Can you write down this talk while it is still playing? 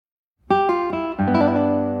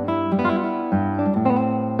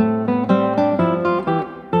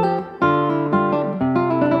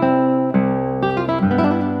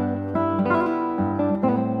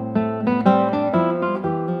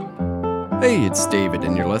Hey, it's David,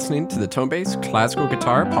 and you're listening to the Tone-Based Classical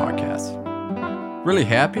Guitar Podcast. Really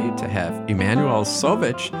happy to have Emanuel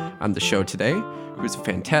Sovic on the show today, who's a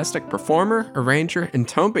fantastic performer, arranger, and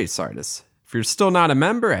tone-bass artist. If you're still not a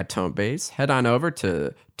member at Tone-Based, head on over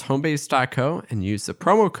to tonebase.co and use the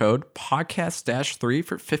promo code podcast-3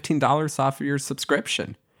 for $15 off of your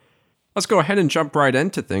subscription. Let's go ahead and jump right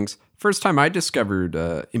into things. First time I discovered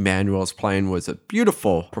Emanuel's playing was a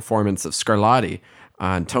beautiful performance of Scarlatti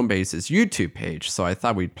on Tone-Base's YouTube page. So I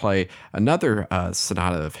thought we'd play another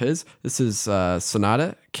sonata of his. This is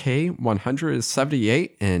Sonata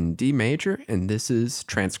K178 in D major, and this is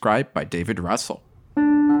transcribed by David Russell.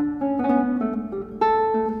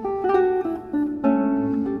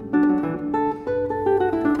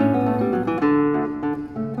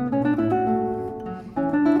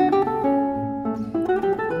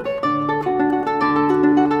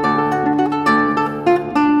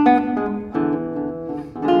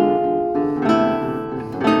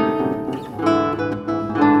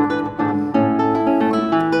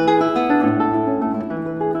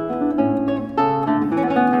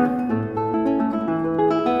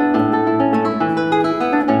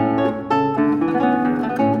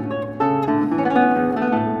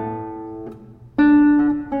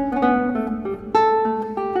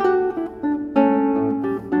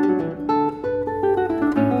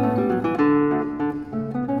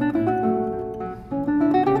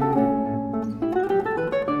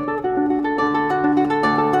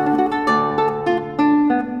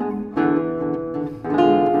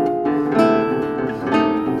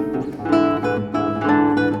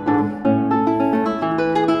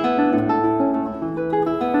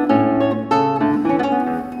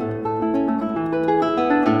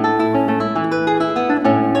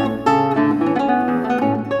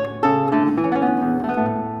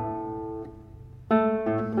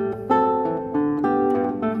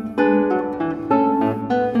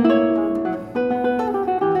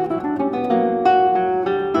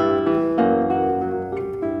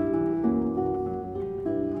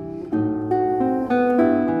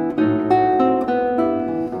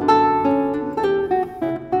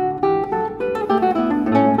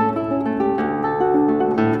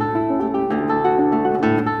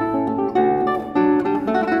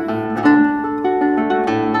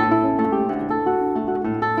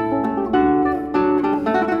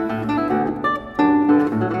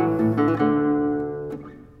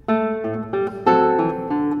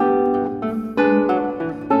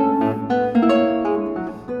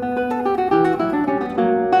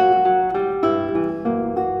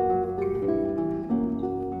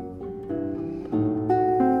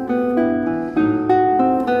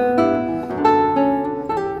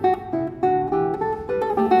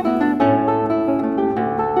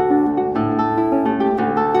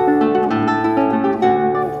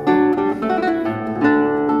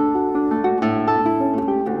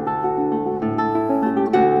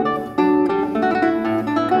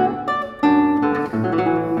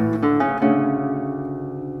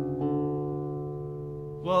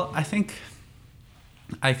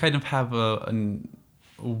 I kind of have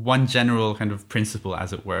one general kind of principle,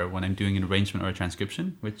 as it were, when I'm doing an arrangement or a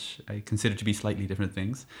transcription, which I consider to be slightly different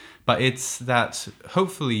things. But it's that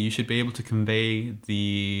hopefully you should be able to convey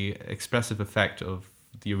the expressive effect of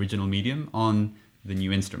the original medium on the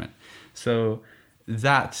new instrument. So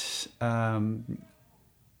that,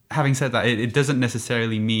 having said that, it doesn't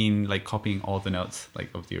necessarily mean like copying all the notes like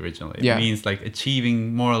of the original. It means like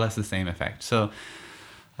achieving more or less the same effect. So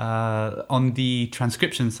on the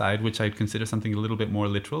transcription side, which I'd consider something a little bit more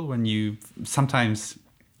literal, when you sometimes,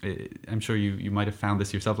 I'm sure you might have found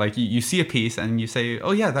this yourself, like you see a piece and you say,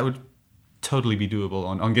 oh yeah, that would totally be doable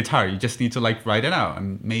on guitar. You just need to like write it out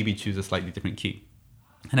and maybe choose a slightly different key.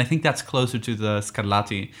 And I think that's closer to the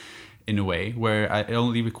Scarlatti in a way, where I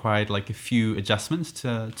only required like a few adjustments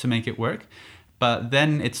to make it work. But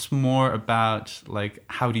then it's more about like,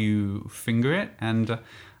 how do you finger it? And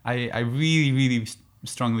I really, really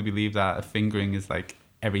strongly believe that fingering is like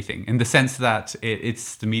everything, in the sense that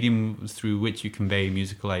it's the medium through which you convey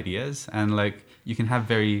musical ideas, and like you can have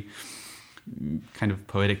very kind of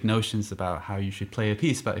poetic notions about how you should play a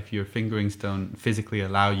piece, but if your fingerings don't physically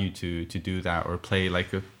allow you to do that, or play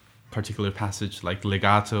like a particular passage like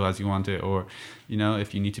legato as you want it, or you know,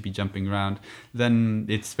 if you need to be jumping around, then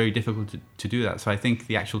it's very difficult to do that. So I think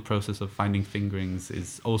the actual process of finding fingerings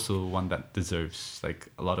is also one that deserves like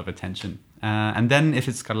a lot of attention. And then if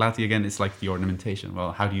it's Scarlatti again, it's like the ornamentation.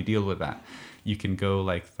 Well, how do you deal with that? You can go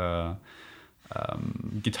like the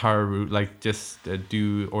guitar route, like just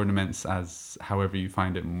do ornaments as however you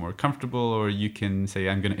find it more comfortable, or you can say,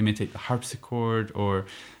 I'm going to imitate the harpsichord, or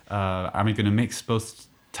am I going to mix both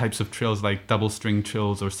types of trills, like double string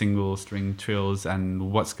trills or single string trills,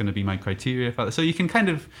 and what's going to be my criteria. So you can kind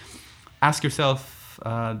of ask yourself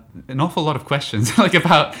an awful lot of questions like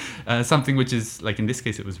about something which is, like in this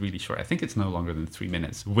case, it was really short. I think it's no longer than 3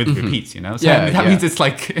 minutes with repeats, you know? So that means it's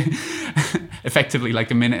like effectively like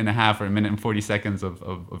a minute and a half or a minute and 40 seconds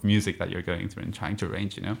of music that you're going through and trying to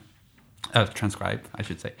arrange, you know? Transcribe, I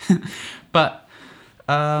should say. But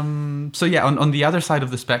so yeah, on the other side of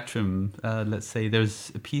the spectrum, let's say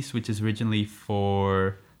there's a piece which is originally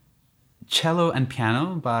for cello and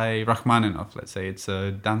piano by Rachmaninoff. Let's say it's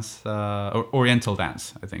a dance, Oriental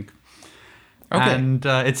dance, I think. Okay. And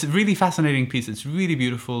it's a really fascinating piece. It's really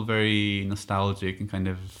beautiful, very nostalgic and kind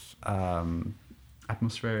of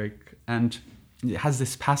atmospheric. And it has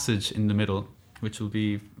this passage in the middle, which will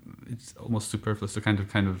be, it's almost superfluous to kind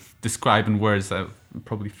of describe in words that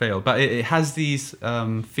probably fail. But it has these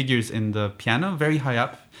figures in the piano very high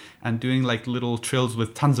up and doing like little trills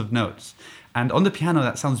with tons of notes. And on the piano,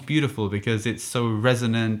 that sounds beautiful because it's so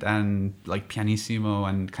resonant and like pianissimo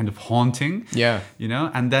and kind of haunting. Yeah. You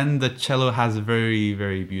know? And then the cello has a very,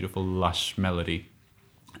 very beautiful, lush melody.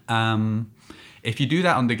 If you do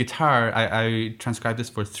that on the guitar, I transcribed this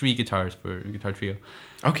for 3 guitars for a guitar trio.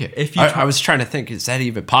 Okay. If you I was trying to think, is that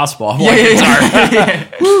even possible on one guitar?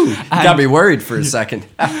 Woo, you got me worried for a second.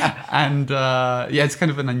 And it's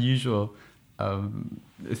kind of an unusual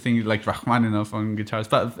thing like Rachmaninoff on guitars.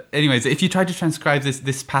 But anyways, if you try to transcribe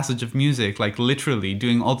this passage of music, like literally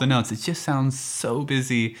doing all the notes, it just sounds so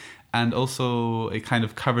busy. And also it kind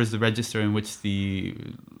of covers the register in which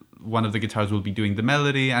one of the guitars will be doing the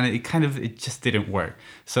melody, and it just didn't work.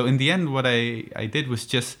 So in the end, what I did was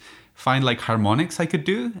just find like harmonics I could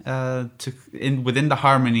do within the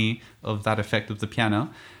harmony of that effect of the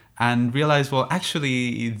piano, and realize, well,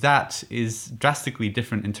 actually that is drastically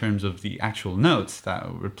different in terms of the actual notes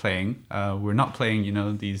that we're playing. We're not playing, you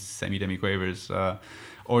know, these semi-demiquavers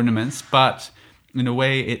ornaments, but in a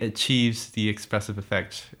way it achieves the expressive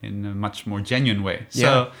effect in a much more genuine way. Yeah.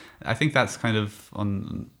 So I think that's kind of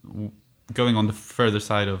going on the further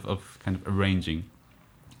side of kind of arranging,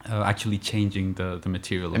 actually changing the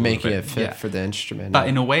material and making it fit for the instrument. But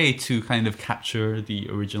in a way to kind of capture the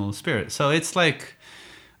original spirit. So it's like,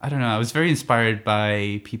 I don't know, I was very inspired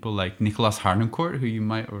by people like Nicolas Harnoncourt, who you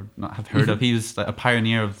might or not have heard of. He was a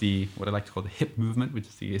pioneer of what I like to call the hip movement, which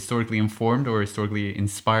is the historically informed or historically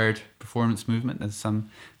inspired performance movement, as some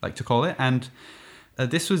like to call it. And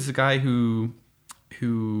this was a guy who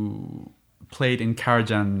played in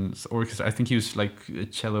Karajan's orchestra. I think he was like a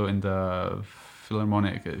cello in the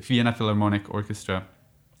Vienna Philharmonic Orchestra,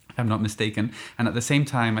 if I'm not mistaken. And at the same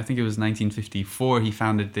time, I think it was 1954, he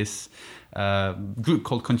founded this group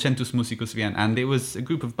called Concentus Musicus Vienna, and it was a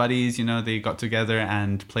group of buddies, you know, they got together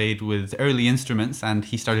and played with early instruments, and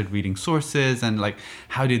he started reading sources and like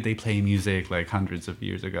how did they play music like hundreds of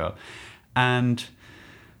years ago. And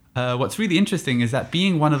what's really interesting is that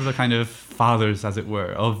being one of the kind of fathers, as it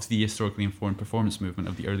were, of the historically informed performance movement,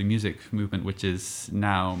 of the early music movement, which is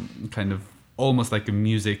now kind of almost like a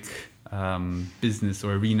music business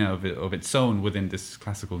or arena of its own within this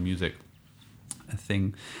classical music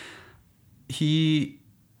thing, he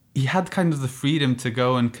had kind of the freedom to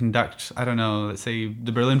go and conduct, I don't know, let's say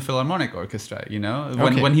the Berlin Philharmonic Orchestra, you know,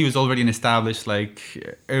 when he was already an established like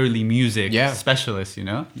early music specialist, you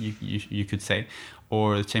know, you could say,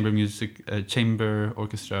 or the chamber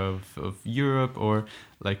orchestra of Europe, or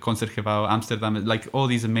like Concertgebouw Amsterdam, like all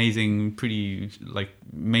these amazing, pretty like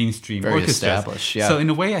mainstream very orchestras. Established, yeah. So in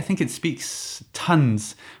a way, I think it speaks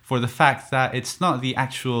tons for the fact that it's not the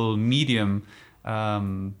actual medium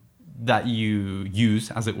that you use,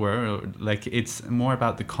 as it were, or like it's more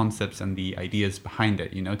about the concepts and the ideas behind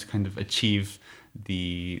it, you know, to kind of achieve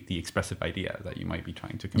the expressive idea that you might be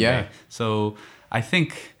trying to convey. Yeah. So I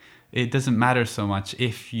think it doesn't matter so much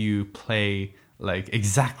if you play like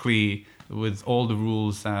exactly with all the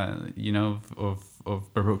rules, you know,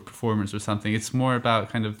 of Baroque performance or something. It's more about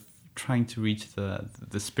kind of trying to reach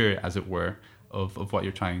the spirit, as it were, of what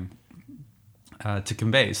you're trying to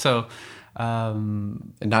convey. So.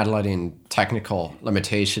 And not letting technical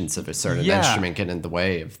limitations of a certain instrument get in the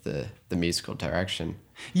way of the musical direction.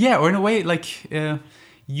 Yeah, or in a way, like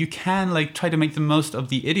you can like try to make the most of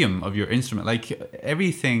the idiom of your instrument. Like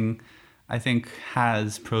everything, I think,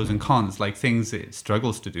 has pros and cons. Like things it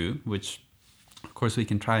struggles to do, which of course we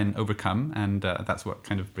can try and overcome, and that's what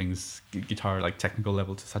kind of brings guitar like technical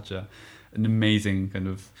level to such an amazing kind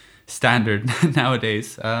of standard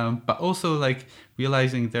nowadays. But also like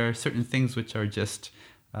realizing there are certain things which are just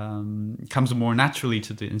comes more naturally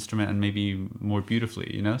to the instrument and maybe more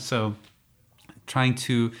beautifully, you know. So trying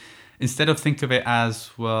to, instead of think of it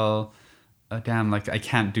as, well, damn, like I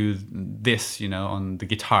can't do this, you know, on the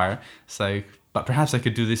guitar. It's like, but perhaps I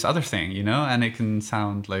could do this other thing, you know, and it can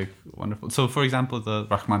sound like wonderful. So for example, the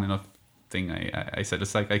Rachmaninoff thing I said,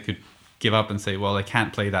 it's like I could give up and say, well, I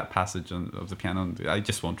can't play that passage of the piano. I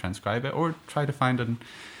just won't transcribe it, or try to find an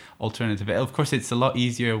alternative. Of course, it's a lot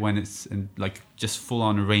easier when it's in like just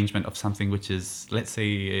full-on arrangement of something which is, let's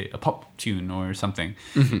say, a pop tune or something.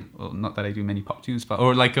 Well, not that I do many pop tunes, but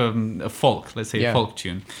or like a folk, let's say a folk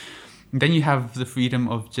tune. Then you have the freedom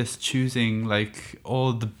of just choosing like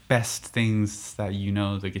all the best things that you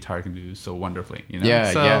know the guitar can do so wonderfully, you know.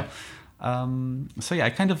 So I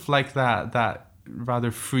kind of like that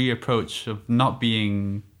rather free approach of not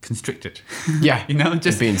being constricted. Yeah, you know,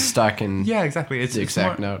 just being stuck in exactly. It's the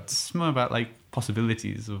exact notes. It's more about like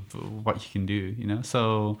possibilities of what you can do, you know.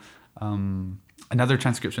 So another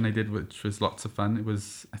transcription I did, which was lots of fun, it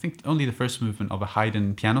was, I think, only the first movement of a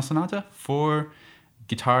Haydn piano sonata for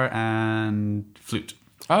guitar and flute.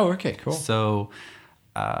 Oh, okay, cool. So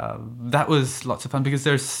that was lots of fun, because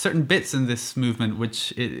there's certain bits in this movement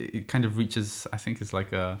which it kind of reaches, I think, is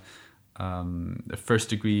like a first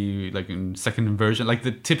degree, like in second inversion, like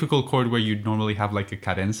the typical chord where you'd normally have like a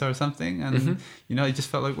cadenza or something, and you know, it just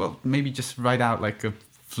felt like, well, maybe just write out like a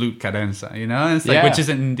flute cadenza, you know, and it's like, which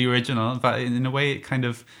isn't in the original, but in a way it kind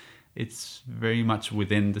of, it's very much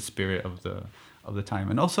within the spirit of the time.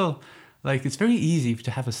 And also, like, it's very easy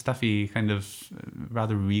to have a stuffy kind of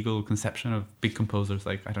rather regal conception of big composers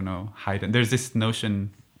like, I don't know, Haydn. There's this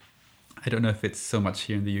notion, I don't know if it's so much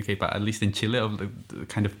here in the UK, but at least in Chile, of the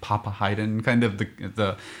kind of Papa Haydn, kind of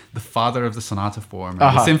the father of the sonata form,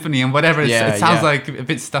 or the symphony and whatever. It sounds like a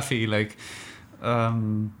bit stuffy, like,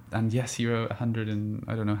 and yes, he wrote 100 and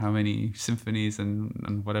I don't know how many symphonies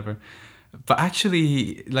and whatever. But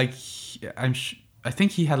actually, like, I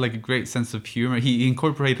think he had like a great sense of humor. He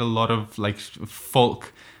incorporated a lot of like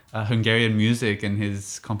folk Hungarian music in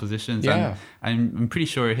his compositions. Yeah. And I'm pretty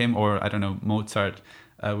sure him, or I don't know, Mozart,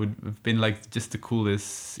 would have been like just the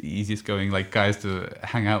coolest, easiest going like guys to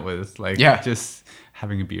hang out with, like just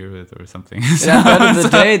having a beer with or something. So, at the end of the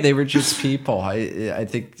day, they were just people. I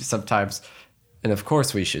think sometimes, and of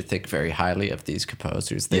course we should think very highly of these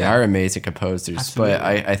composers. They are amazing composers. Absolutely.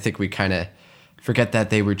 But I think we kind of forget that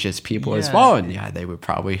they were just people as well. And they would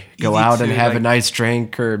probably go out and have a nice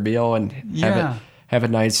drink or a meal and have a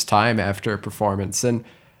nice time after a performance. And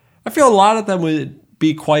I feel a lot of them would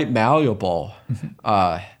be quite malleable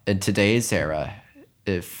in today's era,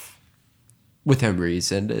 if within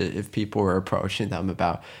reason, if people were approaching them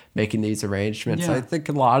about making these arrangements. I think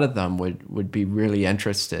a lot of them would be really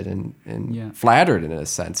interested and flattered in a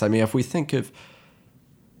sense. I mean, if we think of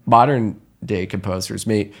modern day composers,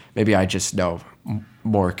 maybe I just know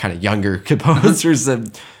more kind of younger composers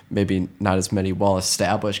and maybe not as many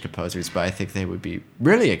well-established composers, but I think they would be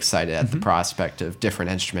really excited at the prospect of different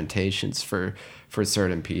instrumentations for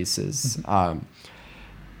certain pieces.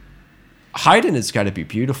 Haydn has got to be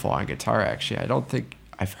beautiful on guitar, actually. I don't think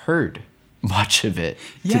I've heard much of it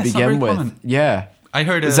to begin with. Common. Yeah. I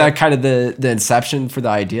heard. Is that kind of the inception for the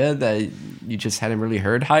idea that you just hadn't really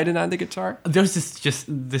heard Haydn on the guitar? There's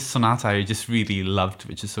this sonata I just really loved,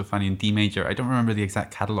 which is so funny, in D major. I don't remember the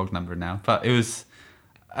exact catalog number now, but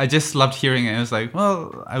I just loved hearing it. It was like,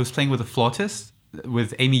 well, I was playing with a flautist,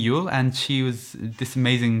 with Amy Yule, and she was this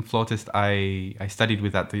amazing flautist I studied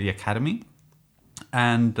with at the academy,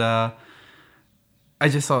 and I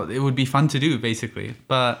just thought it would be fun to do, basically.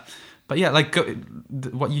 But yeah, like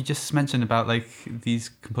what you just mentioned about like these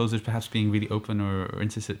composers perhaps being really open or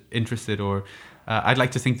interested, or I'd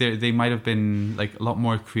like to think they might have been like a lot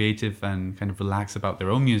more creative and kind of relaxed about their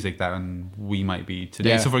own music than we might be today.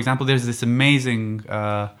 Yeah. So, for example, there's this amazing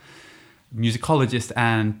musicologist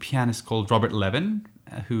and pianist called Robert Levin,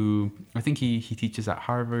 who I think he teaches at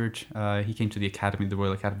Harvard. He came to the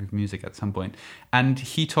Royal Academy of Music at some point, and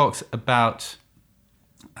he talks about.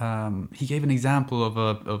 He gave an example of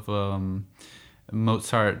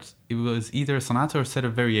Mozart. It was either a sonata or a set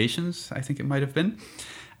of variations, I think it might have been.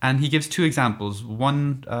 And he gives two examples.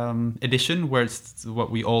 One edition where it's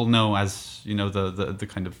what we all know as, you know, the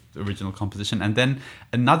kind of original composition, and then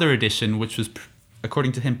another edition which was,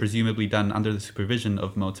 according to him, presumably done under the supervision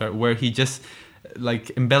of Mozart, where he just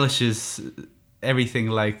like embellishes everything,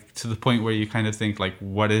 like to the point where you kind of think like,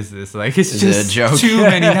 what is this? Like, it's just a joke. Too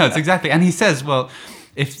many notes. Exactly. And he says, well,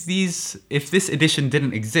 if this edition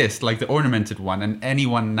didn't exist, like the ornamented one, and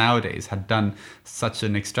anyone nowadays had done such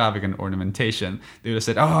an extravagant ornamentation, they would have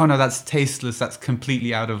said, oh no, that's tasteless, that's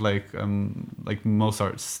completely out of like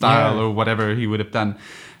Mozart's style or whatever he would have done.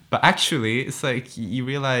 But actually, it's like you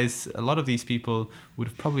realize a lot of these people would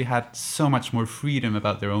have probably had so much more freedom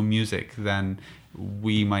about their own music than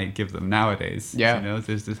we might give them nowadays. Yeah. You know,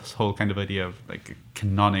 there's this whole kind of idea of like a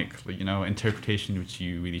canonic, you know, interpretation which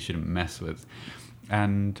you really shouldn't mess with.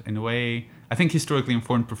 And in a way, I think historically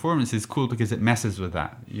informed performance is cool because it messes with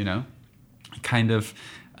that, you know. It kind of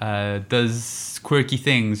does quirky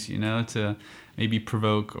things, you know, to maybe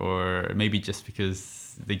provoke, or maybe just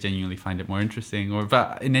because they genuinely find it more interesting.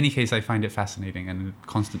 But in any case, I find it fascinating and a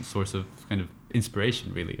constant source of kind of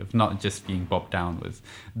inspiration, really, of not just being bogged down with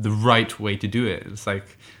the right way to do it. It's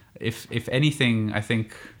like, if anything, I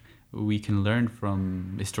think we can learn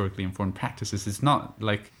from historically informed practices. It's not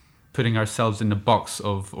like putting ourselves in the box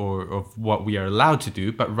of what we are allowed to do,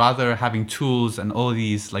 but rather having tools and all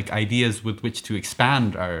these like ideas with which to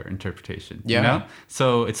expand our interpretation. Yeah. You know?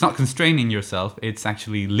 So it's not constraining yourself; it's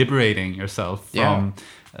actually liberating yourself from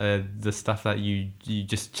the stuff that you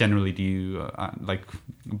just generally do, like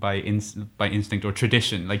by instinct or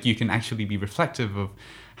tradition. Like you can actually be reflective of,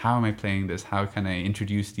 how am I playing this? How can I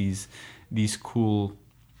introduce these cool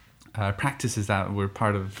practices that were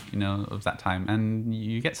part of, you know, of that time, and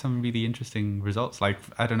you get some really interesting results. Like,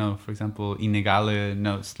 I don't know, for example, inegale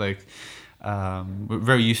notes. Like, we're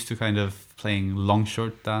very used to kind of playing long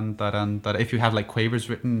short dan da dan da. If you have like quavers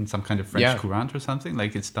written in some kind of French courant or something,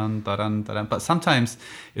 like it's dan da dan da dan. But sometimes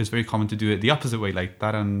it was very common to do it the opposite way, like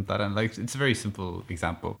da dan da dan. Like, it's a very simple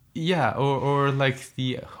example. Yeah, or like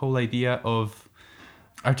the whole idea of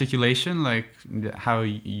articulation, like how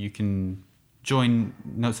you can join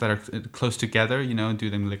notes that are close together, you know,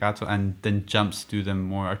 do them legato, and then jumps, do them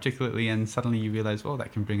more articulately, and suddenly you realize, oh,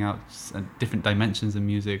 that can bring out different dimensions in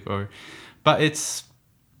music. But it's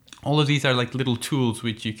all of these are like little tools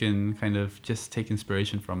which you can kind of just take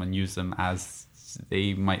inspiration from and use them as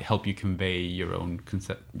they might help you convey your own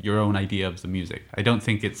concept, your own idea of the music. I don't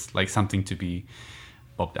think it's like something to be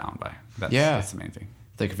bogged down by. That's the main thing.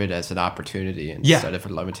 Think of it as an opportunity instead of a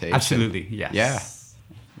limitation. Absolutely, yes. Yeah.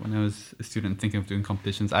 When I was a student thinking of doing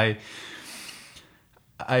competitions, I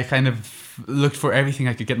kind of looked for everything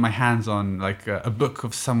I could get my hands on, like a book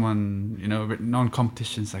of someone, you know, written on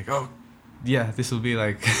competitions. Like, oh, yeah, this will be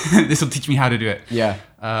like, this will teach me how to do it. Yeah.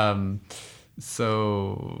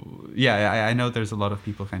 So, yeah, I know there's a lot of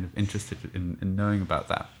people kind of interested in knowing about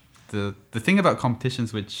that. The thing about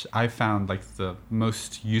competitions, which I found like the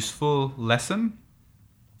most useful lesson,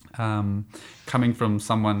 coming from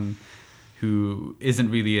someone who isn't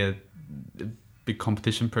really a big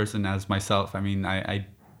competition person as myself. I mean, I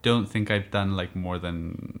don't think I've done like more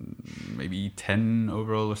than maybe 10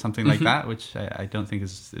 overall or something like that, which I don't think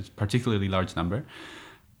is a particularly large number.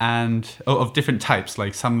 And of different types,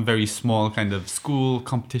 like some very small kind of school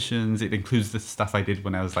competitions. It includes the stuff I did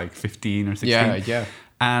when I was like 15 or 16. Yeah.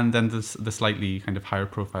 And then the slightly kind of higher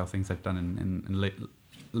profile things I've done in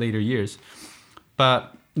later years.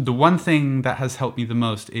 But the one thing that has helped me the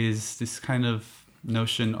most is this kind of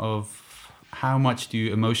notion of how much do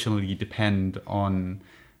you emotionally depend on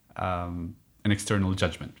an external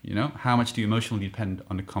judgment, you know? How much do you emotionally depend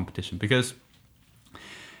on a competition? Because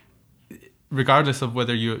regardless of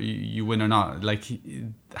whether you win or not, like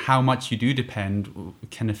how much you do depend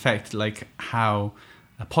can affect like how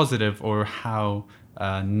positive or how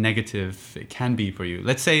negative it can be for you.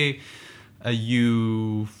 Let's say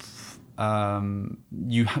you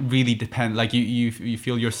really depend, like you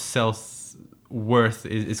feel your self-worth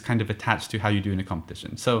is kind of attached to how you do in a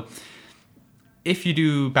competition. So if you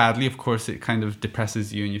do badly, of course, it kind of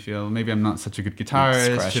depresses you and you feel, maybe I'm not such a good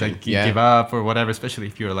guitarist, should I give up or whatever, especially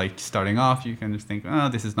if you're like starting off, you kind of think, oh,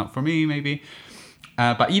 this is not for me, maybe.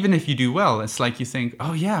 But even if you do well, it's like you think,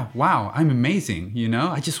 oh yeah, wow, I'm amazing, you know?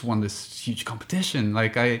 I just won this huge competition.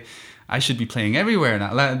 Like I should be playing everywhere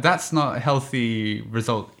now. That's not a healthy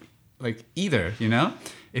result like either, you know?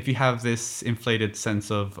 If you have this inflated sense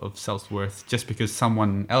of self-worth just because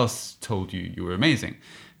someone else told you were amazing,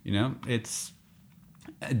 you know,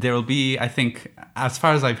 there will be, I think, as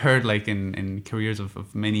far as I've heard, like in careers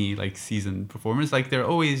of many like seasoned performers, like there are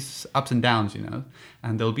always ups and downs, you know,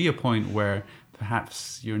 and there'll be a point where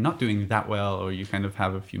perhaps you're not doing that well, or you kind of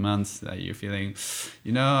have a few months that you're feeling,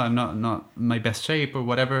 you know, I'm not my best shape or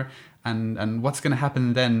whatever. And what's going to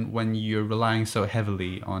happen then when you're relying so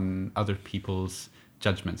heavily on other people's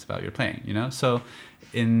judgments about your playing, you know? So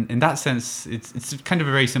in that sense, it's kind of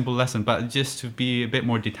a very simple lesson, but just to be a bit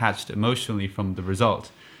more detached emotionally from the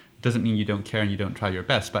result. Doesn't mean you don't care and you don't try your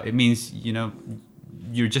best, but it means, you know,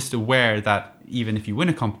 you're just aware that even if you win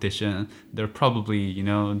a competition, there are probably, you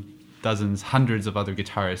know, dozens, hundreds of other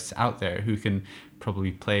guitarists out there who can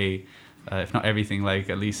probably play, if not everything, like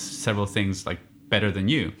at least several things like better than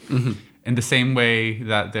you. Mm-hmm. in the same way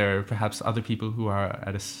that there are perhaps other people who are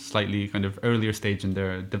at a slightly kind of earlier stage in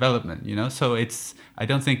their development, you know? So I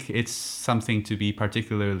don't think it's something to be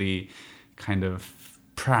particularly kind of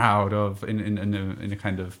proud of in a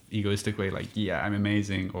kind of egoistic way, like, yeah, I'm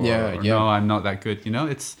amazing, or no, I'm not that good, you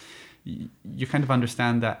know? You kind of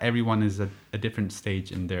understand that everyone is at a different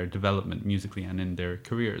stage in their development musically and in their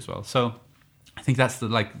career as well. So I think that's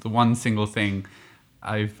the one single thing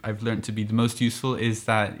I've learned to be the most useful, is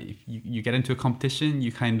that if you get into a competition,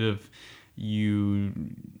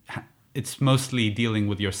 it's mostly dealing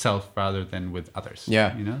with yourself rather than with others.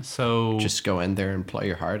 Yeah. You know, so just go in there and play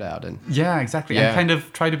your heart out. And yeah, exactly. And kind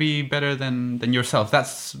of try to be better than yourself.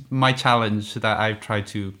 That's my challenge that I've tried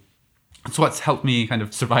to. It's what's helped me kind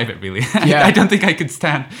of survive it, really. Yeah. I don't think I could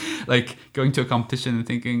stand like going to a competition and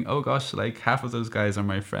thinking, oh gosh, like half of those guys are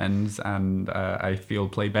my friends and I feel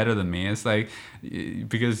play better than me. It's like,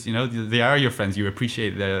 because, you know, they are your friends. You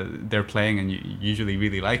appreciate their playing and you usually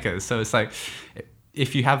really like it. So it's like,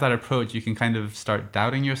 if you have that approach, you can kind of start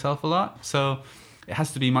doubting yourself a lot. So it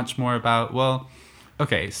has to be much more about, well,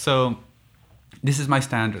 okay, so this is my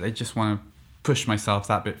standard. I just want to push myself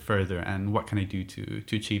that bit further, and what can I do to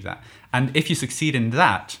achieve that? And if you succeed in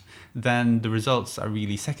that, then the results are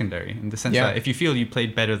really secondary, in the sense that if you feel you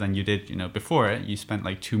played better than you did, you know, before it, you spent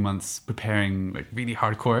like 2 months preparing like really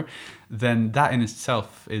hardcore, then that in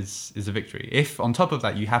itself is a victory. If on top of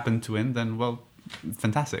that you happen to win, then well,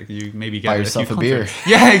 fantastic. You maybe get buy yourself a beer.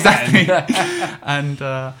 Yeah, exactly.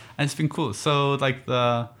 and it's been cool. So like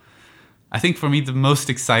I think for me the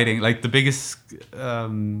most exciting, like the biggest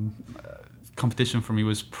competition for me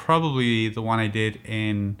was probably the one I did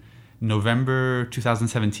in November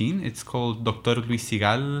 2017. It's called Dr. Luis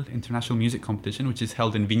Sigal International Music Competition, which is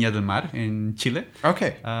held in Viña del Mar in Chile.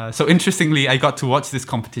 Okay. So interestingly, I got to watch this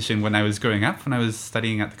competition when I was growing up, when I was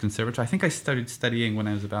studying at the conservatory. I think I started studying when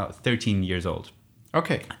I was about 13 years old.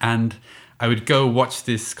 Okay. And I would go watch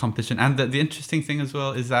this competition. And the interesting thing as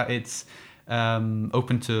well is that it's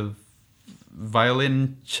open to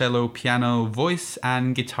violin, cello, piano, voice,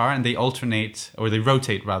 and guitar, and they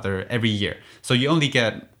rotate rather every year. So you only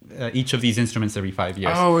get each of these instruments every 5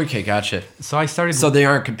 years. Oh, okay, gotcha. So I started. So they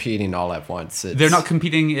aren't competing all at once. They're not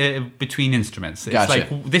competing between instruments. It's gotcha.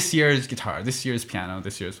 like this year's guitar, this year's piano,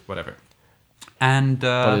 this year's whatever. And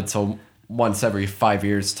but it's a once every 5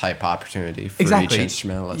 years type opportunity for each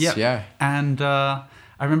instrumentalist. Yeah. And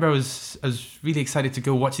I remember I was really excited to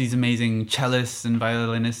go watch these amazing cellists and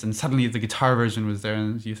violinists, and suddenly the guitar version was there,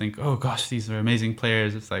 and you think, oh gosh, these are amazing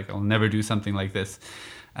players. It's like, I'll never do something like this.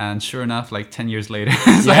 And sure enough, like 10 years later,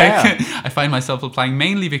 I find myself applying,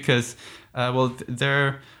 mainly because,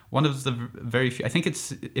 they're one of the very few, I think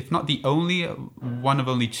it's, if not the only, one of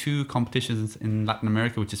only 2 competitions in Latin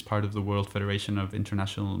America, which is part of the World Federation of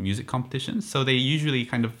International Music Competitions. So they usually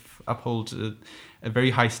kind of uphold a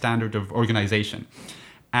very high standard of organization.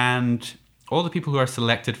 And all the people who are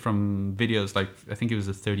selected from videos, like I think it was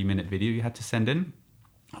a 30-minute video you had to send in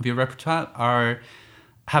of your repertoire,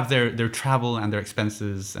 have their travel and their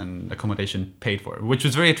expenses and accommodation paid for, which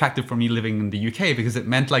was very attractive for me living in the UK, because it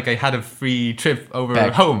meant like I had a free trip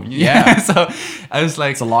over home. Yeah. So I was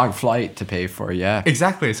like, it's a long flight to pay for. Yeah.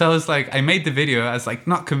 Exactly. So I was like, I made the video. I was like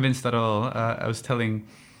not convinced at all. I was telling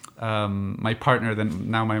my partner, then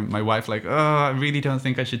now my wife, like, oh, I really don't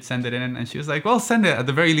think I should send it in. And she was like, well, send it. At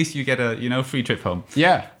the very least, you get a free trip home.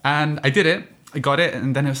 Yeah. And I did it. I got it.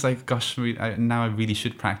 And then it was like, gosh, now I really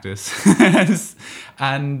should practice.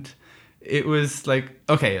 And it was like,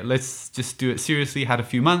 okay, let's just do it seriously. Had a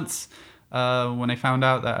few months when I found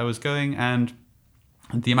out that I was going. And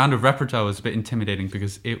the amount of repertoire was a bit intimidating,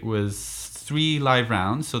 because it was 3 live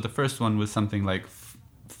rounds. So the first one was something like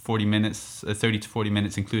 40 minutes, 30 to 40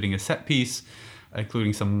 minutes, including a set piece,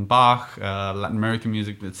 including some Bach, Latin American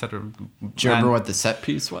music, etc. Do you remember what the set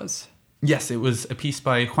piece was? Yes, it was a piece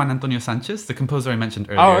by Juan Antonio Sanchez, the composer I mentioned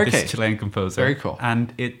earlier, oh, okay. This Chilean composer. Very cool.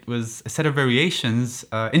 And it was a set of variations,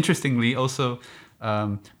 interestingly, also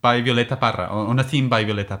by Violeta Parra, on a theme by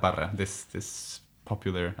Violeta Parra, this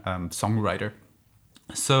popular songwriter.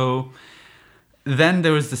 So then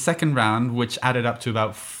there was the second round, which added up to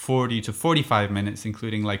about 40 to 45 minutes,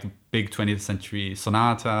 including like big 20th century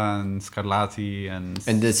sonata and Scarlatti and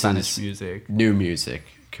this Spanish is music. New music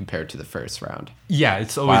compared to the first round. Yeah,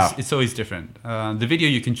 it's always different. The video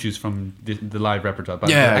you can choose from the live repertoire, but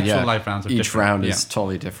the actual live rounds are different. Each round is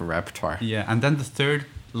totally different repertoire. Yeah, and then the third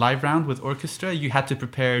live round with orchestra, you had to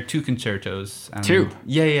prepare 2 concertos. And Two?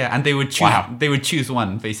 Yeah. And they would choose. Wow. They would choose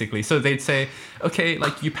one basically. So they'd say, okay,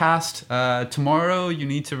 like you passed. Tomorrow you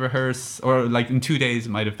need to rehearse, or like in 2 days it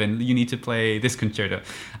might have been. You need to play this concerto,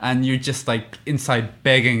 and you're just like inside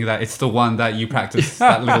begging that it's the one that you practice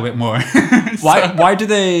that little bit more. Why do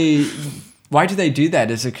they do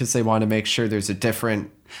that? Is it because they want to make sure there's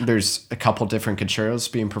a couple different concertos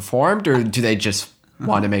being performed, or do they just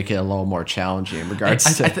want to make it a little more challenging in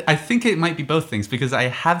regards to... I think it might be both things, because I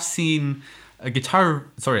have seen a cello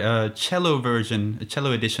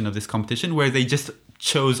edition of this competition where they just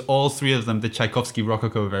chose all 3 of them the Tchaikovsky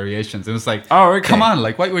Rococo variations. It was like, oh, okay. Come on,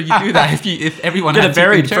 like why would you do that if everyone had a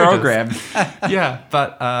varied program? Yeah,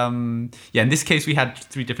 but in this case we had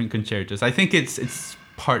 3 different concertos. I think it's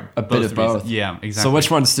a bit of both. Yeah, exactly. So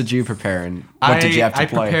which ones did you prepare, and what did you have to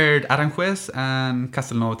play? I prepared Aranjuez and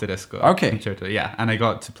Castelnuovo Tedesco concerto. Yeah, and I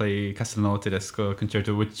got to play Castelnuovo Tedesco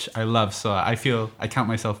concerto, which I love. So I count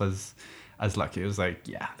myself as lucky. It was like,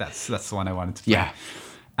 yeah, that's the one I wanted to play. Yeah.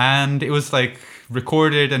 And it was like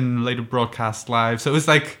recorded and later broadcast live. So it was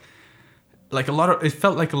like it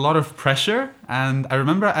felt like a lot of pressure. And I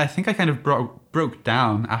remember, I think I kind of broke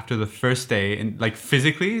down after the first day, and like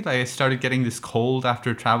physically, like I started getting this cold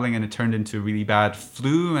after traveling, and it turned into a really bad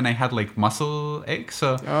flu, and I had like muscle ache.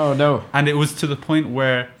 So oh no. And it was to the point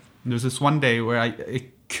where there was this one day where I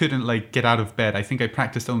couldn't like get out of bed. I think I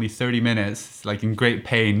practiced only 30 minutes, like in great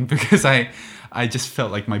pain, because I just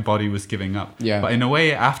felt like my body was giving up. Yeah. But in a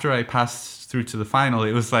way, after I passed through to the final,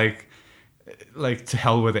 it was like to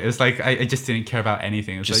hell with it. It's like I just didn't care about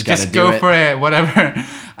anything. It was just go for it, whatever.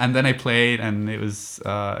 And then I played, and it was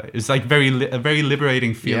like a very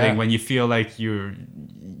liberating feeling when you feel like you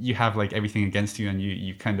have like everything against you, and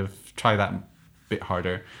you kind of try that bit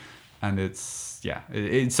harder. And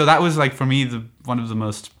so that was like for me one of the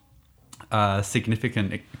most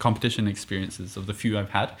significant competition experiences of the few I've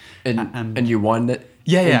had. And you won it?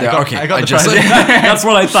 Yeah. I got the prize. That's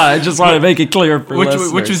what I thought. I just wanted to make it clear for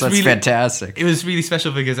listeners. Which was That's really fantastic. It was really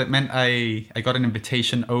special because it meant I got an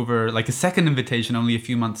invitation over, like a second invitation only a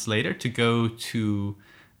few months later, to go to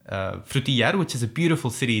Frutillar, which is a beautiful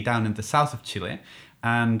city down in the south of Chile.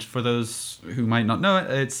 And for those who might not know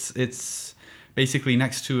it, it's basically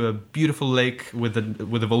next to a beautiful lake with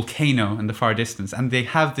a volcano in the far distance. And they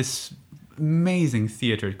have this amazing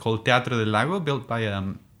theater called Teatro del Lago, built by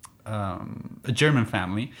a German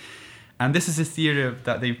family. And this is a theater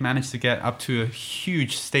that they've managed to get up to a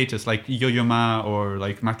huge status, like Yo-Yo Ma or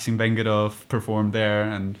like Maxim Bengerov performed there.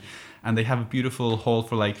 And they have a beautiful hall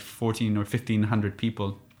for like 1,400 or 1,500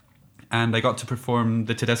 people. And I got to perform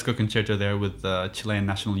the Tedesco Concerto there with the Chilean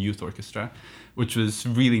National Youth Orchestra, which was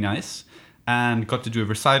really nice. And got to do a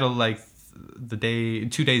recital like 2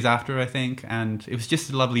 days after, I think. And it was just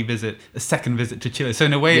a lovely visit, a second visit to Chile. So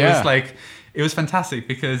in a way, it was fantastic,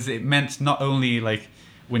 because it meant not only like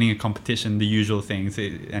winning a competition, the usual things,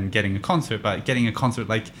 and getting a concert, but getting a concert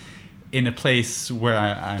like in a place where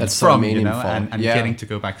I'm That's from, so meaningful. and getting to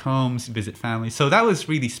go back home, visit family. So that was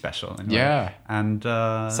really special. Yeah. And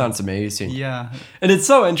sounds amazing. Yeah. And it's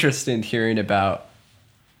so interesting hearing about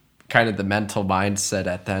kind of the mental mindset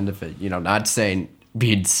at the end of it. Not saying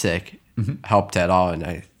being sick helped at all, and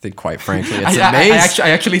I think, quite frankly, it's amazing. I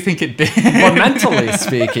actually think it did. Well, mentally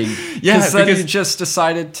speaking, because you just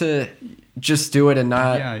decided to just do it and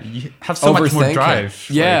not you have so much more drive.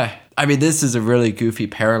 Yeah, I mean, this is a really goofy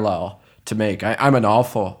parallel to make. I'm an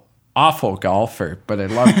awful golfer, but I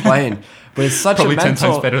love playing. But it's such probably a mental...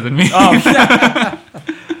 10 times better than me. Oh,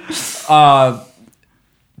 yeah.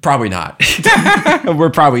 Probably not. We're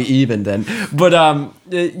probably even then. But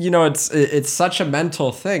it's such a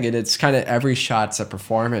mental thing, and it's kind of every shot's a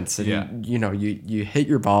performance. And you hit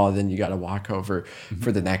your ball, and then you got to walk over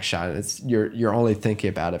for the next shot. And you're only thinking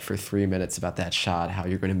about it for 3 minutes about that shot, how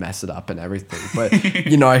you're going to mess it up and everything. But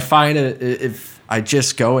I find it, if I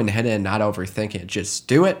just go and hit it and not overthink it, just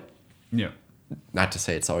do it. Yeah. Not to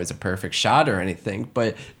say it's always a perfect shot or anything,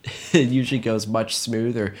 but it usually goes much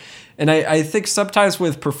smoother. And I think sometimes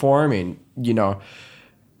with performing, and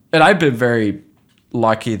I've been very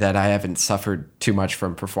lucky that I haven't suffered too much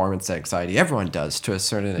from performance anxiety. Everyone does to a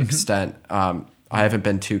certain extent. I haven't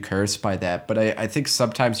been too cursed by that, but I think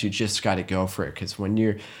sometimes you just got to go for it, because when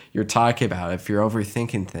you're talking about it, if you're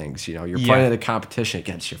overthinking things, you're playing at a competition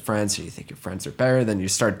against your friends, so you think your friends are better, then you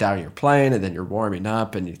start doubting your playing, and then you're warming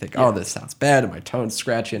up, and you think, oh, this sounds bad, and my tone's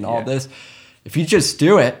scratchy, and all this. If you just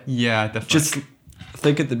do it, definitely. Just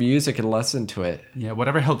think of the music and listen to it. Yeah,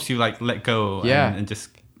 whatever helps you like let go. And just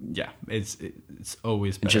it's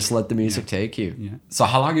always better. And just let the music take you. Yeah. So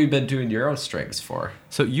how long have you been doing Eurostrings for?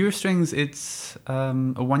 So Eurostrings, it's a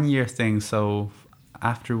 1 year thing. So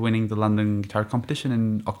after winning the London Guitar Competition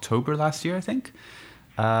in October last year, I think.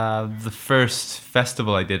 The first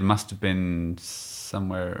festival I did must have been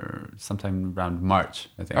sometime around March,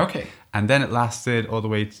 I think. Okay. And then it lasted all the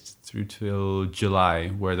way through till July,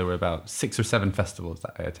 where there were about 6 or 7 festivals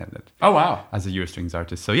that I attended. Oh, wow. As a Eurostrings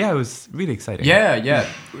artist. So yeah, it was really exciting. Yeah.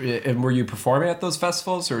 And were you performing at those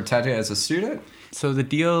festivals or attending as a student? So the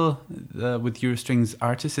deal with Eurostrings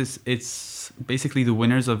artists is it's basically the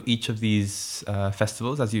winners of each of these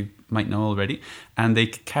festivals, as you might know already. And they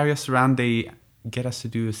carry us around. They get us to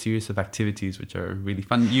do a series of activities which are really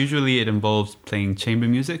fun. Usually it involves playing chamber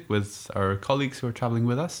music with our colleagues who are traveling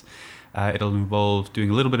with us. It'll involve doing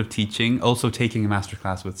a little bit of teaching, also taking a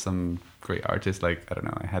masterclass with some great artists like, I don't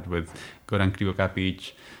know, I had with Goran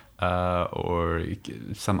Krivokapic, or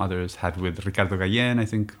some others had with Ricardo Gallen, I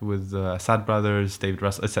think with Assad Brothers, David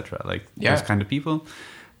Russell, etc. Like those kind of people.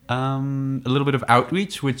 A little bit of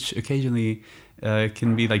outreach, which occasionally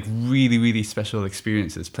can be like really, really special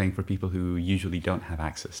experiences playing for people who usually don't have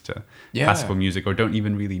access to classical music or don't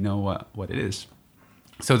even really know what it is.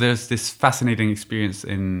 So there's this fascinating experience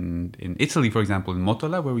in Italy, for example, in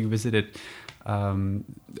Motola, where we visited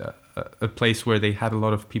a place where they had a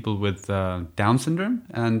lot of people with Down syndrome,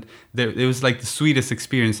 and it was like the sweetest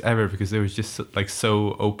experience ever because they were just like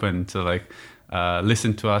so open to like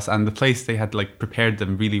listen to us, and the place they had like prepared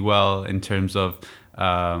them really well in terms of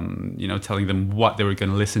telling them what they were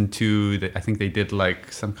going to listen to. I think they did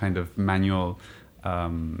like some kind of manual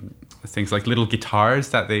things, like little guitars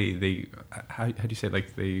that they how do you say,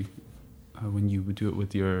 like they when you would do it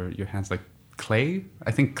with your hands, like clay.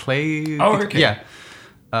 I think clay. Oh, okay. Yeah.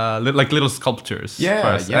 Like little sculptures.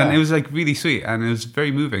 Yeah. And it was like really sweet, and it was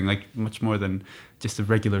very moving, like much more than just a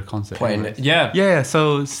regular concert. Yeah.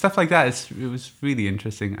 So stuff like that, it was really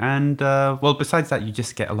interesting. And well, besides that, you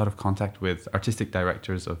just get a lot of contact with artistic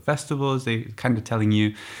directors of festivals. They kind of telling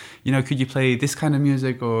you, could you play this kind of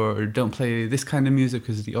music or don't play this kind of music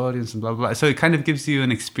because of the audience and blah, blah, blah. So it kind of gives you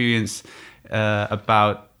an experience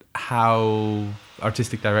about how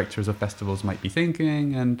artistic directors of festivals might be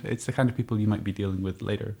thinking, and it's the kind of people you might be dealing with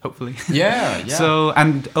later, hopefully. Yeah. So,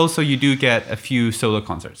 and also you do get a few solo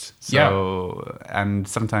concerts. So, and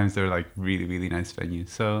sometimes they're like really, really nice venues.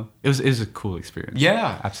 So it was a cool experience.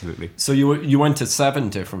 Yeah, absolutely. So you went to 7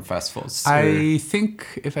 different festivals. I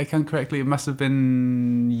think, if I count correctly, it must have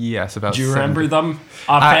been about. Do you remember them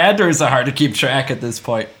offhand, or is it hard to keep track at this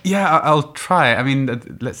point? Yeah, I'll try. I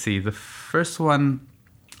mean, let's see. The first one,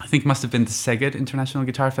 I think, must have been the Szeged International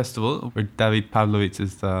Guitar Festival, where David Pavlovic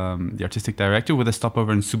is the artistic director, with a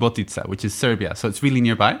stopover in Subotica, which is Serbia. So it's really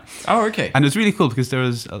nearby. Oh, okay. And it was really cool because there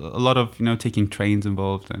was a lot of taking trains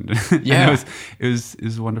involved, and, yeah, and it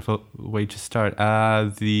was a wonderful way to start.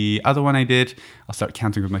 The other one I did, I'll start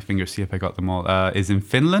counting with my fingers, see if I got them all. Is in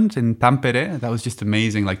Finland, in Tampere. That was just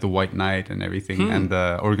amazing, like the White Night and everything. And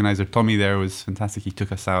the organizer Tommy there was fantastic. He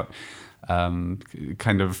took us out.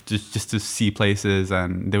 Kind of just to see places,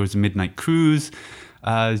 and there was a midnight cruise.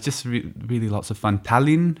 Just really lots of fun.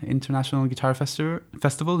 Tallinn International Guitar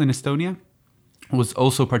Festival in Estonia was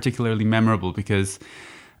also particularly memorable because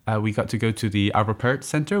we got to go to the Arvo Pärt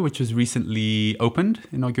Center, which was recently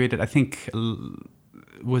inaugurated. I think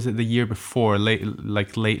was it the year before,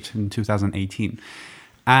 late in 2018,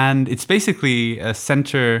 and it's basically a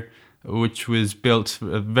center which was built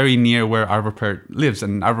very near where Arvo Pärt lives.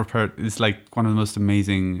 And Arvo Pärt is like one of the most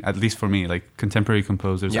amazing, at least for me, like contemporary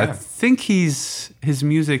composers. Yeah. I think he's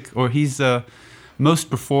the most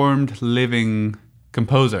performed living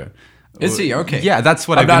composer. Is he? Okay. Yeah, that's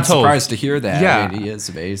what I've been told. I'm not surprised to hear that. Yeah. I mean, he is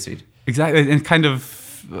amazing. Exactly. And kind of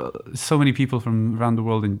so many people from around the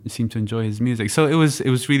world seem to enjoy his music. So it was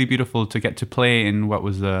really beautiful to get to play in what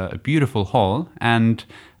was a beautiful hall, and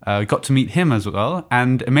got to meet him as well.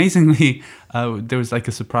 And amazingly, there was like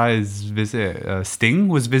a surprise visit. Sting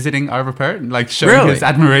was visiting Arvo Pärt, like showing his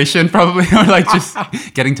admiration probably, or like just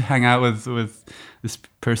getting to hang out with this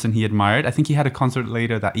person he admired. I think he had a concert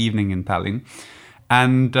later that evening in Tallinn.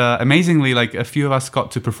 And amazingly, like a few of us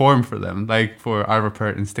got to perform for them, like for Arvo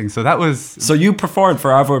Pärt and Sting. So that was. So you performed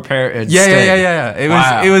for Arvo Pärt and Sting?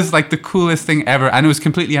 Yeah. It was like the coolest thing ever, and it was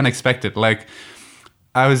completely unexpected. Like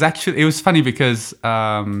it was funny because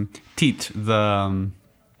Tiit,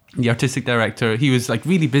 the artistic director, he was like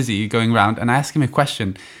really busy going around, and I asked him a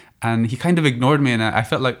question, and he kind of ignored me, and I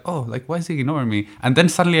felt like, oh, like why is he ignoring me? And then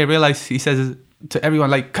suddenly I realized he says to everyone,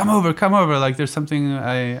 like, come over, like there's something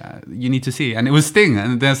you need to see. And it was Sting.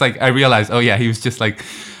 And then it's like I realized, oh yeah, he was just like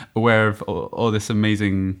aware of all this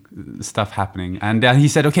amazing stuff happening. And he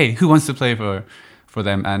said, okay, who wants to play for for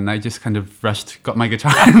them, and I just kind of rushed, got my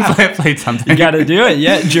guitar and played something. You got to do it,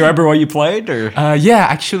 yeah. Do you remember what you played? Or yeah,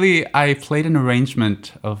 actually, I played an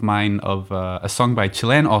arrangement of mine of a song by a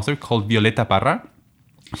Chilean author called Violeta Parra.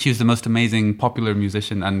 She was the most amazing popular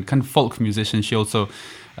musician and kind of folk musician. She also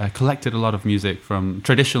collected a lot of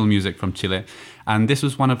traditional music from Chile. And this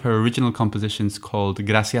was one of her original compositions called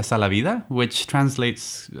Gracias a la Vida, which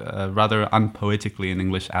translates rather unpoetically in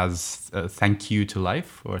English as thank you to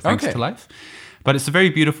life or thanks to life. But it's a very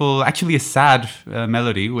beautiful, actually a sad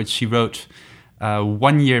melody, which she wrote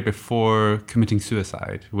 1 year before committing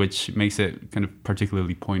suicide, which makes it kind of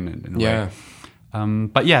particularly poignant in a way.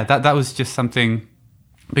 But yeah, that was just something,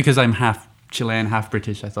 because I'm half Chilean, half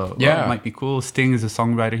British, I thought, well, it might be cool. Sting is a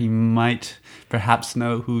songwriter. He might perhaps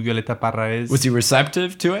know who Violeta Parra is. Was he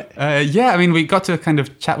receptive to it? Yeah, I mean, we got to kind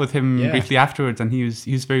of chat with him briefly afterwards, and he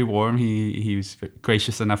was very warm. He was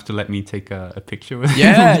gracious enough to let me take a picture with him.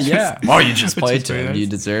 Yeah. Oh, you just played to him. Nice. You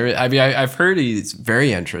deserve it. I mean, I've heard he's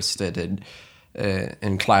very interested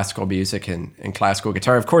in classical music and classical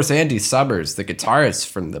guitar. Of course, Andy Summers, the guitarist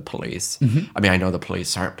from The Police. Mm-hmm. I mean, I know The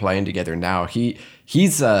Police aren't playing together now.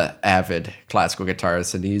 He's a avid classical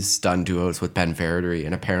guitarist, and he's done duos with Ben Verdery,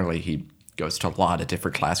 and apparently he goes to a lot of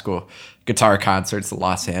different classical guitar concerts in the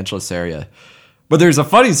Los Angeles area. But there's a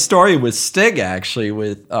funny story with Sting, actually,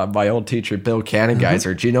 with my old teacher, Bill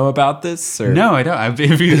Cannengeiser. Do you know about this? Or? No, I don't. I'd be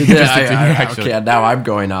really interested to hear, actually. Okay, now I'm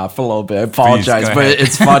going off a little bit. I apologize, but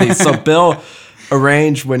it's funny. So Bill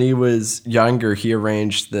arranged, when he was younger, he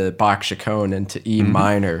arranged the Bach Chaconne into E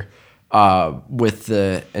minor with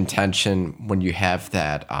the intention, when you have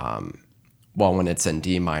that, when it's in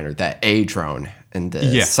D minor, that A drone in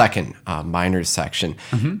the second minor section,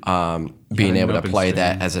 being able to play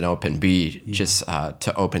that as an open B, just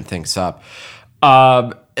to open things up.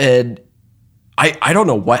 And I don't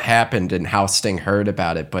know what happened and how Sting heard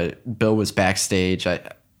about it, but Bill was backstage.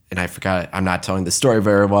 And I forgot, I'm not telling the story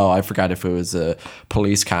very well. I forgot if it was a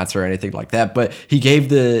Police concert or anything like that. But he gave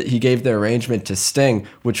the arrangement to Sting,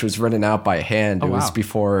 which was written out by hand. It was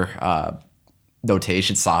before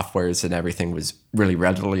notation softwares and everything was really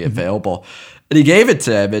readily available. And he gave it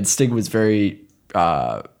to him, and Sting was very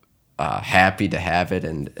happy to have it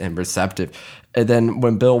and receptive. And then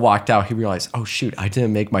when Bill walked out, he realized, oh, shoot, I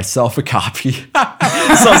didn't make myself a copy.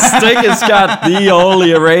 So Sting has got the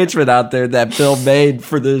only arrangement out there that Bill made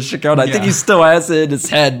for the Chaconne. I think he still has it in his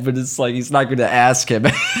head, but it's like he's not going to ask him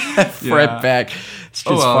for it back. It's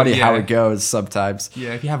just funny how it goes sometimes.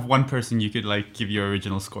 Yeah, if you have one person you could like give your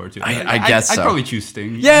original score to. I guess so. I'd probably choose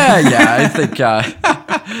Sting. Yeah.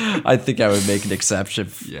 I think I would make an exception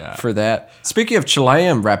for that. Speaking of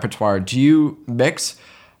Chilean repertoire, do you mix,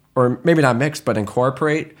 or maybe not mix, but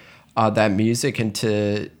incorporate that music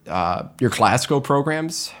into your classical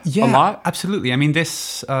programs a lot? Absolutely. I mean,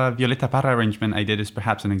 this Violeta Parra arrangement I did is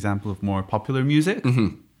perhaps an example of more popular music.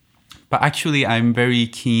 Mm-hmm. But actually, I'm very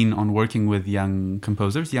keen on working with young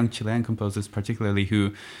composers, young Chilean composers particularly,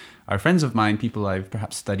 who are friends of mine, people I've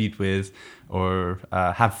perhaps studied with or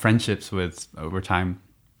have friendships with over time.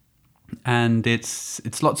 And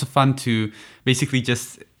it's lots of fun to basically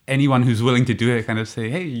just anyone who's willing to do it kind of say,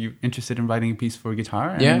 hey, you interested in writing a piece for guitar?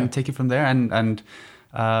 And take it from there. And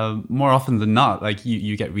more often than not, like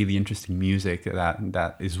you get really interesting music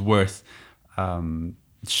that is worth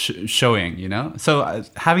showing, you know? So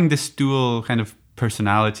having this dual kind of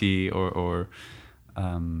personality or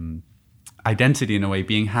identity in a way,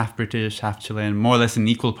 being half British, half Chilean, more or less in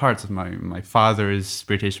equal parts. My father is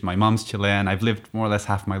British, my mom's Chilean. I've lived more or less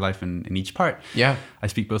half my life in each part. Yeah. I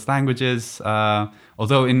speak both languages,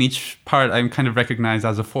 although in each part I'm kind of recognized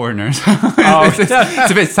as a foreigner. So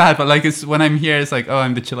it's a bit sad, but like when I'm here, it's like, oh,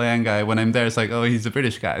 I'm the Chilean guy. When I'm there, it's like, oh, he's the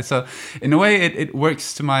British guy. So in a way, it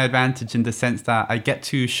works to my advantage in the sense that I get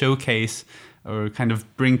to showcase or kind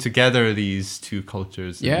of bring together these two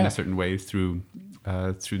cultures in a certain way through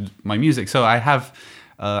my music. So I have,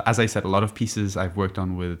 as I said, a lot of pieces I've worked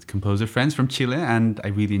on with composer friends from Chile, and I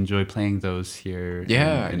really enjoy playing those here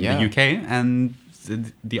in the UK. And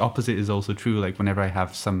the opposite is also true. Like whenever I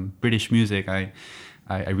have some British music, I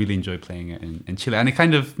really enjoy playing it in Chile, and it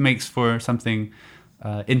kind of makes for something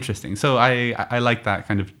interesting. So I like that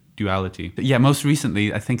kind of duality. But yeah, most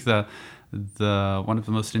recently, I think the one of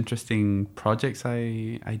the most interesting projects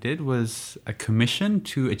I did was a commission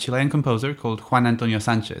to a Chilean composer called Juan Antonio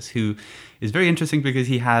Sanchez, who is very interesting because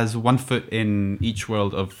he has one foot in each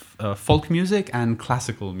world of folk music and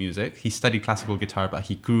classical music. He studied classical guitar, but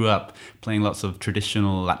he grew up playing lots of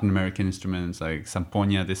traditional Latin American instruments like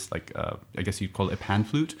zampoña, this like I guess you'd call it a pan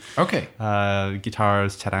flute. Okay.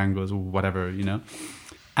 Guitars, charangos, whatever, you know.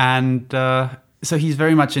 And so he's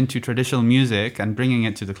very much into traditional music and bringing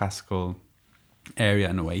it to the classical area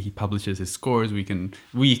in a way. He publishes his scores. We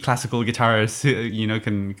classical guitarists,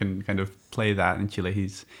 can kind of play that in Chile.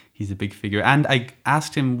 He's a big figure. And I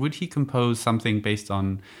asked him, would he compose something based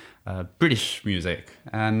on British music?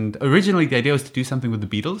 And originally the idea was to do something with the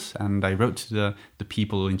Beatles, and I wrote to the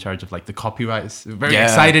people in charge of like the copyrights, very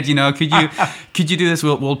excited, could you do this?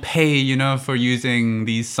 We'll pay, for using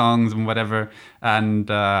these songs and whatever.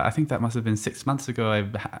 And I think that must have been 6 months ago. I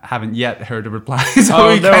haven't yet heard a reply.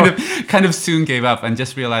 So kind of soon gave up and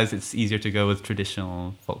just realized it's easier to go with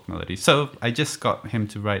traditional folk melodies. So I just got him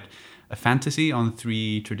to write a fantasy on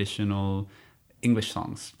 3 traditional English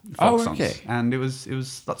songs, folk songs. And it was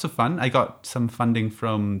lots of fun. I got some funding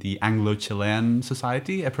from the Anglo-Chilean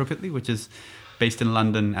Society, appropriately, which is based in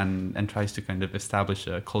London and tries to kind of establish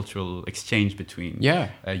a cultural exchange between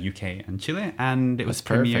UK and Chile. And it was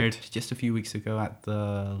premiered just a few weeks ago at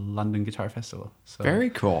the London Guitar Festival. So, very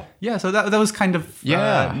cool. Yeah, so that was kind of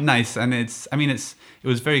nice. And it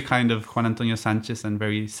was very kind of Juan Antonio Sanchez and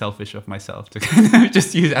very selfish of myself to kind of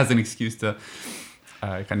just use it as an excuse to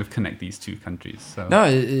kind of connect these 2 countries. So. No,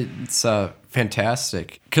 it's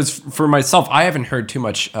fantastic. Because for myself, I haven't heard too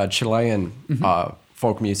much Chilean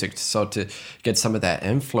folk music, so to get some of that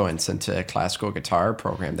influence into a classical guitar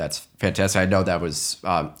program, that's fantastic. I know that was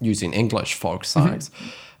using English folk songs.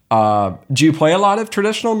 Do you play a lot of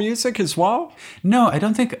traditional music as well? No, I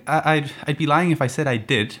don't think I'd be lying if I said I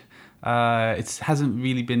did. It hasn't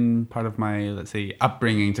really been part of my, let's say,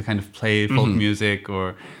 upbringing to kind of play folk music,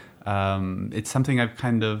 or it's something I've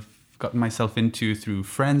kind of gotten myself into through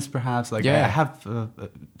friends, perhaps. I have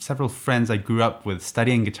several friends I grew up with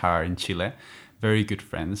studying guitar in Chile, very good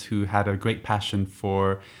friends who had a great passion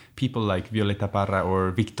for people like Violeta Parra, or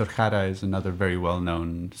Victor Jara is another very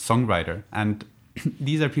well-known songwriter. And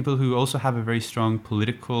these are people who also have a very strong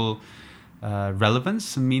political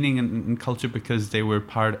relevance, meaning in culture, because they were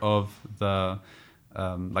part of the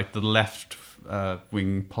left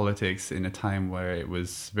wing politics in a time where it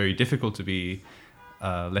was very difficult to be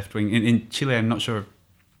left wing. In Chile, I'm not sure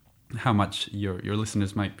how much your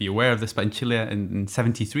listeners might be aware of this, but in Chile in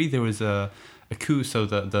 73 there was a coup. So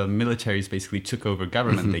the militaries basically took over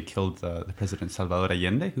government. They killed the president Salvador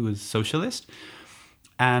Allende, who was socialist,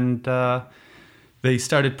 and they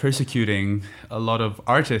started persecuting a lot of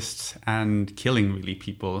artists and killing really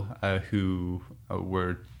people who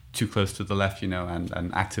were too close to the left,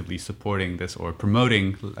 and actively supporting this or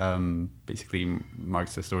promoting basically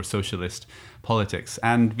Marxist or socialist politics.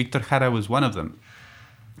 And Victor Jara was one of them.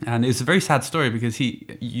 And it's a very sad story because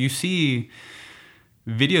you see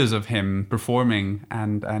videos of him performing,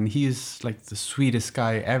 and he's like the sweetest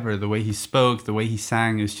guy ever. The way he spoke, the way he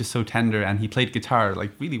sang is just so tender, and he played guitar like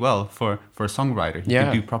really well for a songwriter. He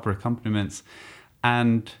could do proper accompaniments,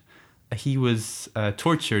 and he was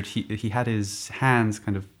tortured. He had his hands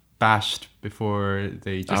kind of bashed before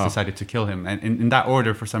they just decided to kill him, and in that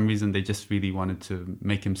order, for some reason, they just really wanted to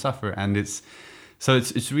make him suffer. And it's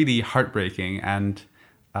really heartbreaking. And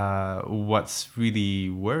what's really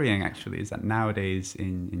worrying actually is that nowadays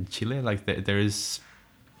in Chile, like there is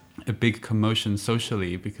a big commotion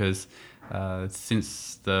socially, because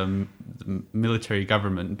since the military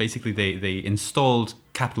government, basically they installed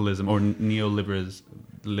capitalism or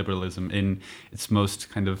neoliberalism in its most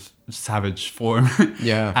kind of savage form.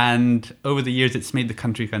 And over the years, it's made the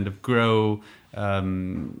country kind of grow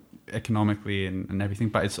economically and everything,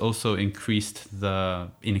 but it's also increased the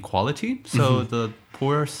inequality. So the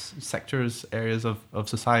poor sectors, areas of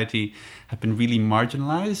society have been really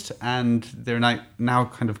marginalized, and they're now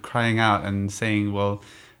kind of crying out and saying, well,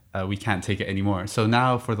 we can't take it anymore. So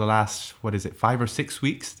now for the last, 5 or 6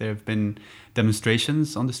 weeks, there have been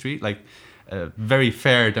demonstrations on the street, like very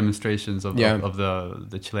fair demonstrations of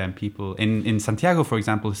the Chilean people. In Santiago, for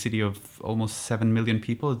example, a city of almost 7 million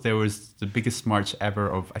people, there was the biggest march ever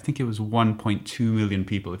of, I think it was 1.2 million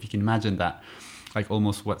people, if you can imagine that. Like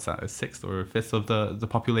almost, what's that, a sixth or a fifth of the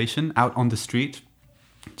population out on the street,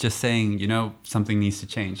 just saying, something needs to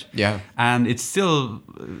change. And it's still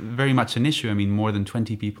very much an issue. I mean, more than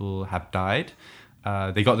 20 people have died.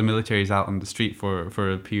 They got the militaries out on the street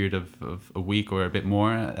for a period of a week or a bit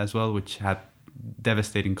more as well, which had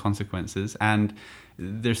devastating consequences. And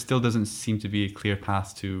there still doesn't seem to be a clear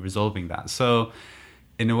path to resolving that. So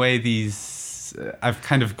in a way, I've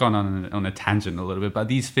kind of gone on a tangent a little bit, but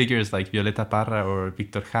these figures like Violeta Parra or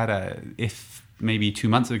Victor Jara, if maybe 2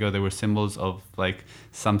 months ago they were symbols of like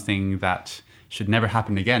something that should never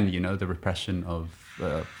happen again, the repression of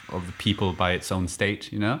the people by its own state,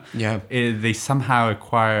 they somehow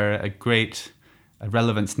acquire a great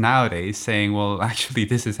relevance nowadays, saying, well, actually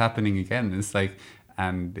this is happening again. It's like,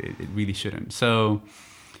 and it really shouldn't. So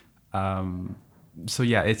So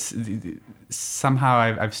yeah, it's somehow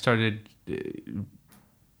I've started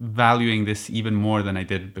valuing this even more than I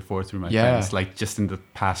did before through my friends, like just in the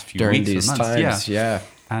past few during weeks these or months. times. Yeah.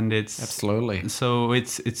 And it's absolutely. So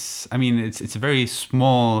it's I mean it's a very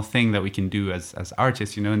small thing that we can do as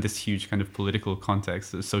artists, in this huge kind of political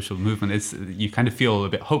context, the social movement. It's you kind of feel a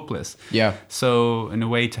bit hopeless. Yeah. So in a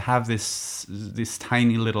way, to have this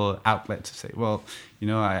tiny little outlet to say, well,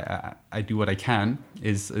 I do what I can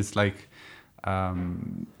is like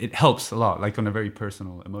it helps a lot, like on a very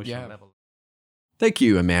personal, emotional level. Thank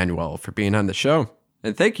you, Emmanuel, for being on the show.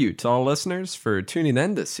 And thank you to all listeners for tuning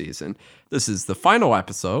in this season. This is the final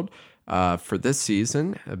episode for this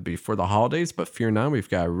season before the holidays, but fear not, we've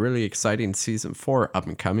got a really exciting season 4 up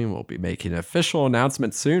and coming. We'll be making an official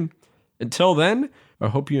announcement soon. Until then, I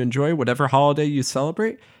hope you enjoy whatever holiday you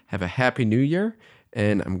celebrate. Have a happy new year.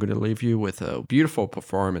 And I'm going to leave you with a beautiful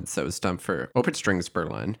performance that was done for Open Strings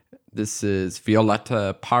Berlin. This is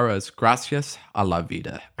Violeta Parra's Gracias a la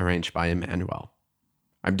Vida, arranged by Emmanuel.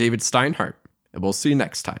 I'm David Steinhardt, and we'll see you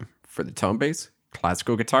next time for the Tonebase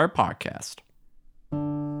Classical Guitar Podcast.